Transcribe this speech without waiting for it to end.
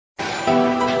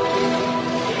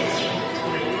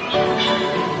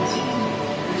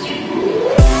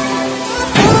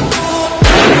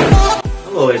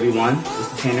everyone, this is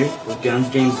Canik with Guns,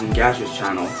 Games, and Gadgets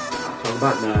channel. I talk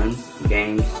about guns,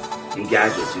 games, and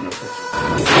gadgets, you know,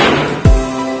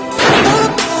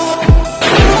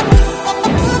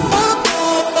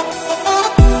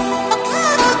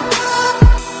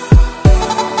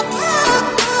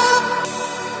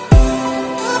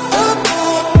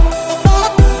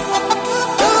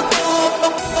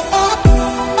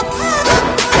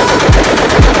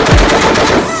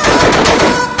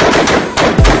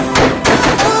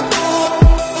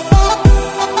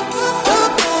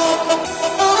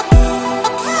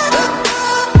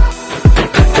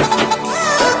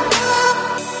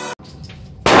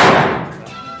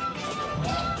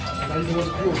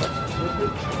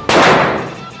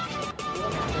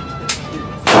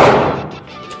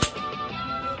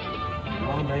 Come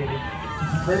on, baby.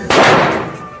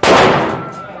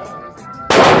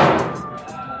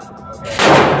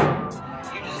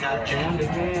 You just got jammed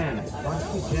again. Why do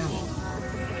you jam?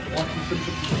 Why do you finish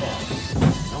up the ball?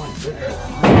 No, I'm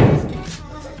good.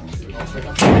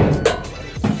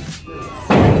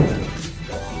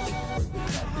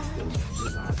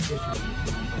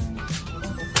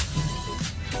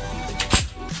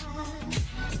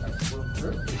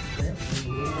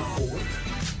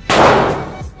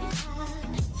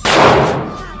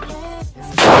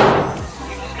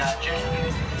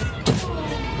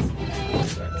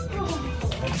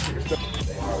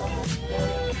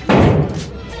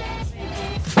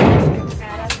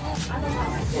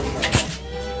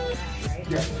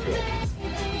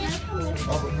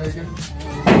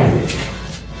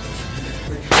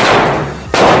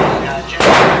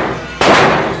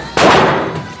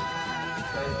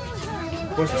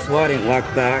 Push the sliding lock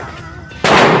back.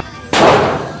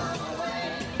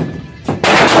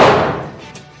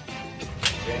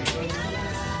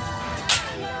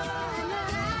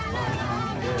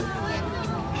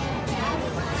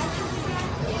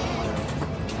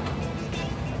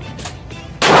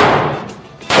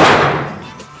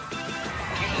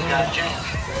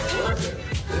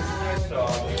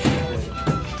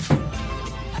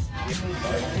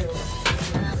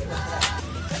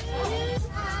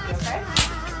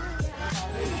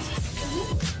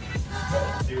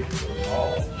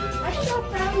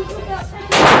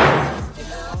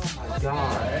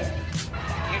 God.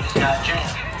 You just got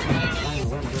jammed.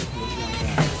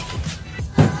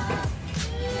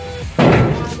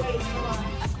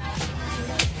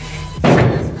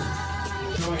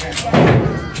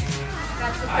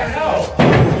 I know.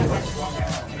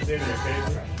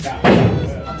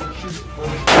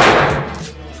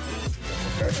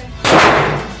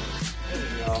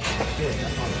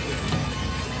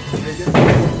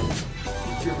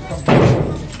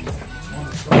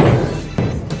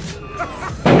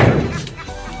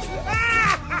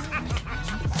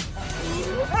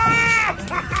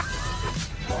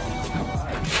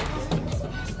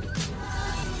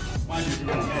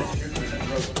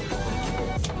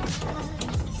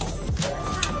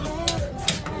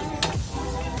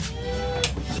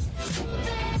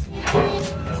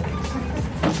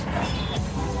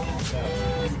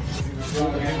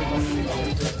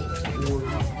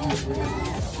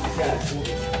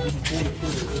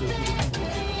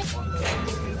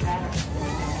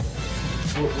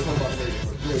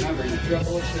 Remember, you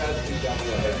triple it, you double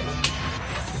it.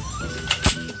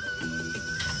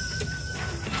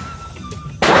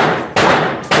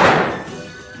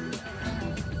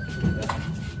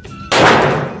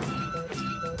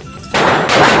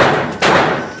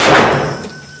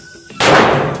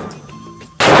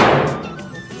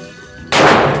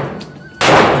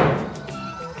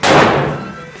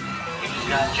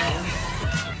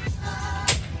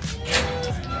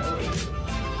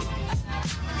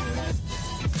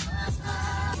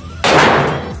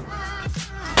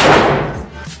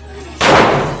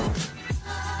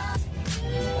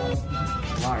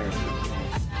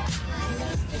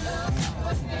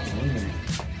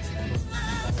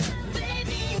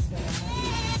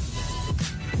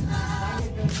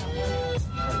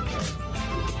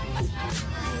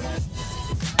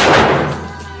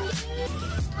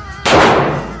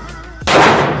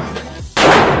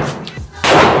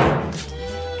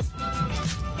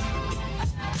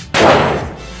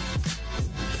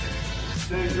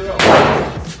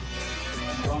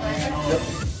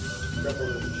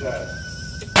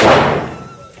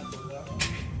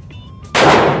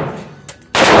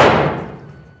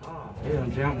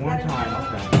 Jump one time,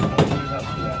 okay.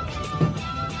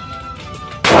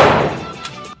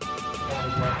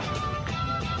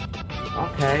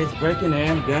 Okay, it's breaking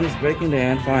in. Gun is breaking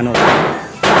in, finally.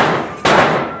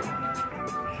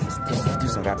 Let's do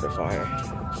some rapid fire.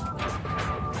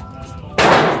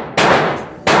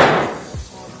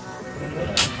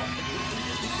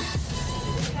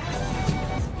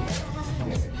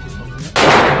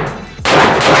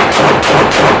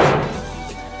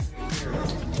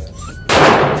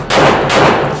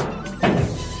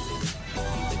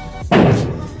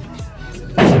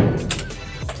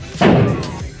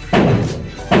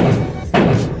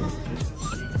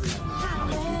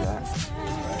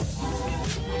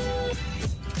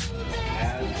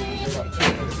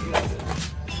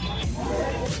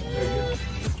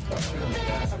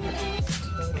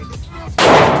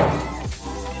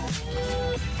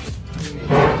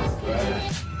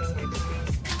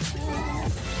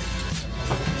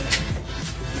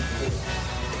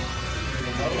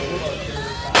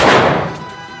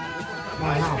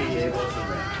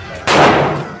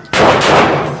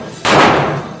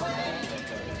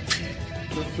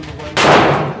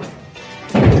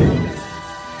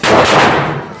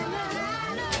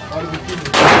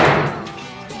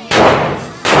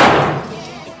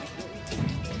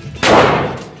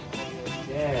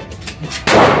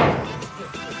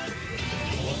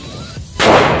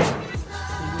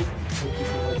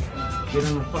 Get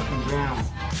on the fucking ground.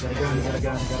 Got a gun, got a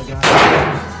gun, got a gun.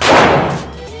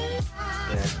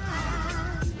 Yeah.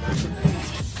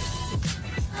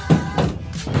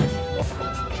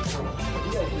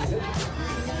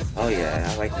 Oh yeah,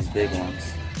 I like these big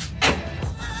ones.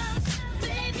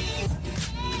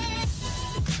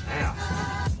 Ow.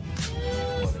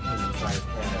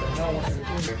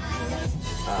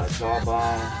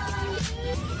 Jawbone,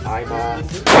 eyeball.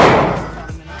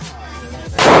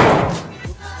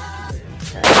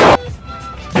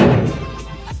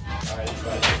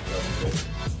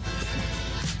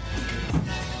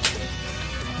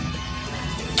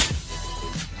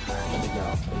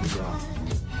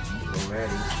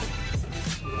 Ready.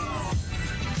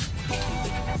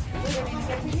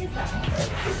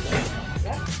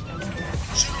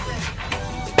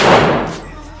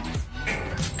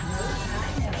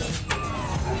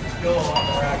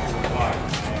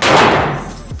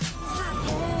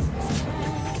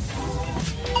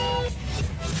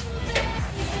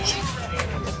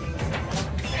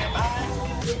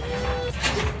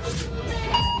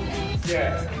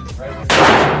 Yeah, right.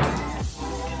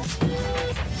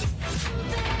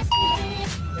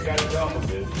 I got a double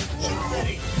business.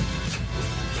 Ready.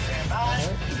 Stand by.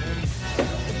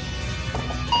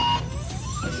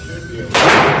 That should be okay.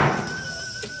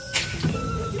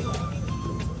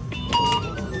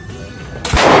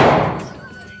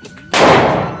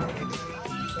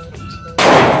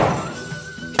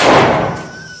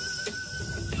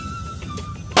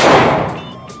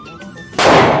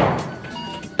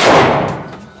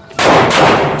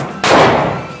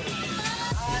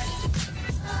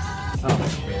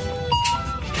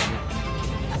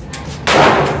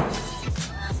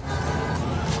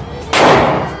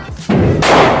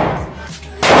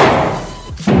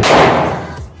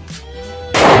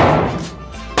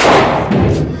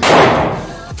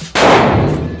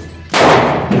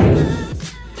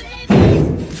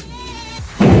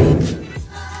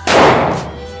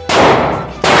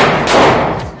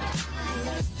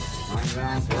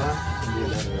 Rounds left. Do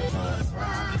another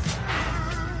round.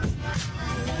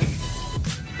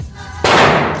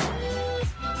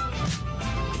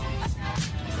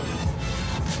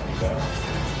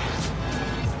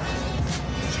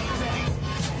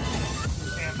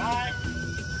 Stand by.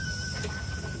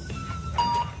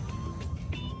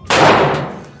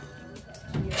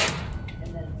 And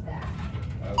then back.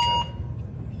 Okay.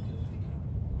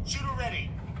 Shooter ready.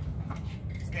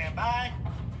 Stand by.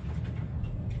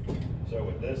 So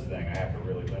with this thing, I have to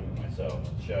really limit myself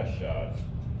to chest shots.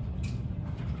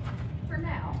 For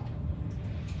now.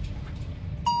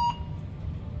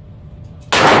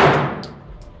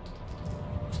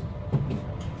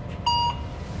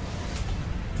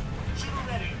 Shooter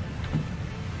ready.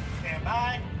 Stand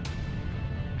by.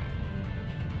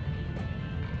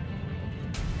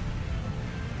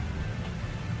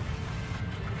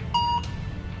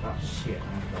 Oh shit, I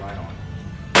have the light on.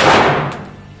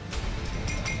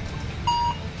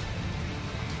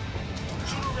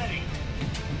 Shooter ready.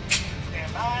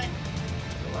 Stand by.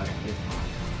 The light is on.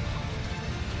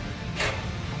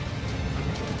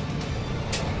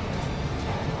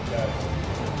 Okay.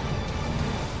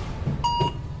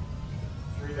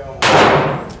 3 down.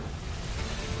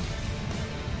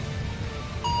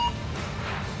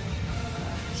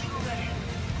 Shooter ready.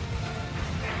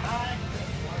 Stand by.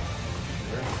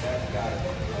 That's got it.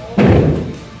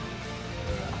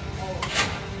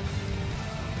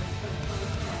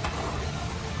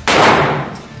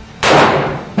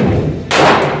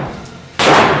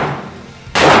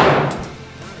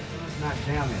 Knocked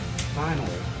down it.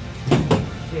 Finally.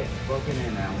 Shit, broken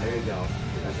in now. There you go.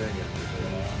 There you go.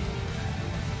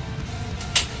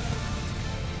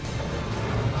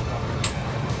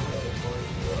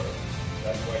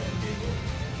 That's why you giggle.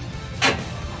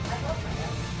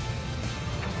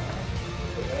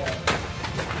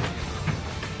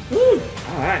 Woo!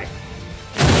 All right.